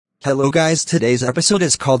Hello guys, today's episode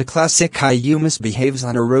is called Classic Caillou Misbehaves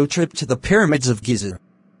on a Road Trip to the Pyramids of Giza.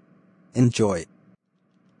 Enjoy.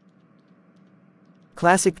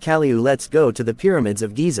 Classic caillou, let's go to the Pyramids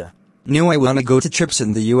of Giza. Knew I wanna go to trips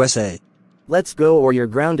in the USA. Let's go or you're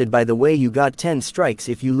grounded. By the way, you got 10 strikes.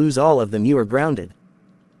 If you lose all of them you are grounded.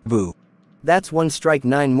 Boo. That's 1 strike,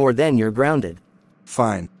 9 more than you're grounded.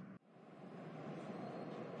 Fine.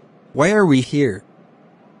 Why are we here?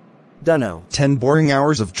 Dunno. 10 boring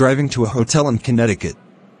hours of driving to a hotel in Connecticut.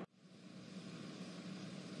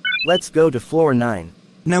 Let's go to floor 9.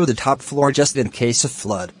 No, the top floor just in case of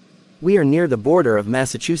flood. We are near the border of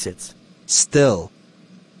Massachusetts. Still.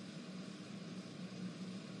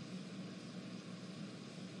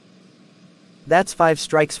 That's 5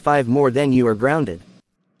 strikes, 5 more than you are grounded.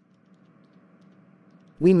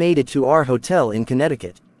 We made it to our hotel in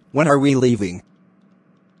Connecticut. When are we leaving?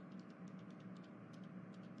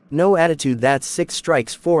 No attitude, that's 6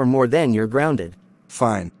 strikes, 4 more than you're grounded.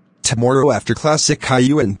 Fine. Tomorrow after Classic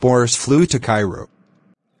Caillou and Boris flew to Cairo.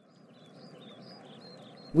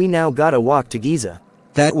 We now gotta walk to Giza.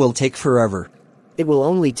 That will take forever. It will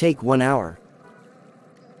only take 1 hour.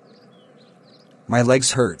 My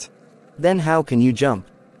legs hurt. Then how can you jump?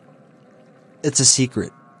 It's a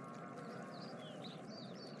secret.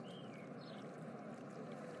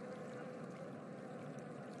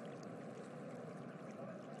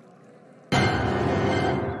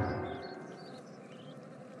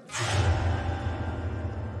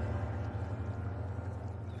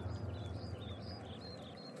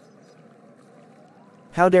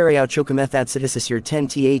 How dare you chokamethatsitis your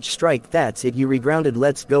 10th strike, that's it, you regrounded.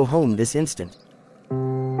 Let's go home this instant.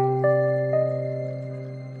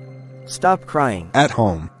 Stop crying. At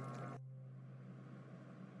home.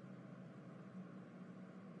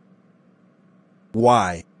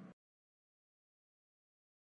 Why?